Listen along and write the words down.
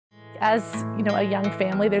As a young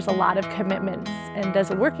family, there's a lot of commitments, and as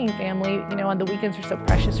a working family, on the weekends are so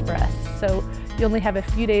precious for us. So you only have a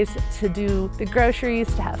few days to do the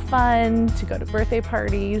groceries, to have fun, to go to birthday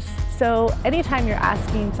parties. So anytime you're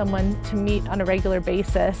asking someone to meet on a regular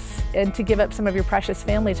basis and to give up some of your precious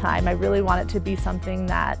family time, I really want it to be something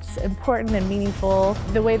that's important and meaningful.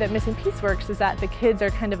 The way that Missing Piece works is that the kids are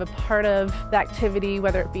kind of a part of the activity,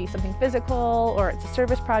 whether it be something physical or it's a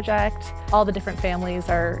service project. All the different families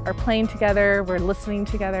are playing together, we're listening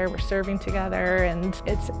together, we're serving together, and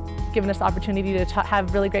it's given us the opportunity to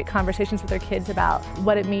have really great conversations with our kids about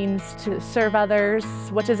what it means to serve others.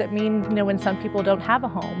 What does it mean, when some people don't have a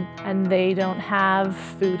home and they don't have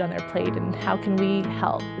food on their plate, and how can we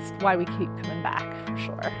help? It's why we keep coming back, for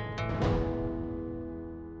sure.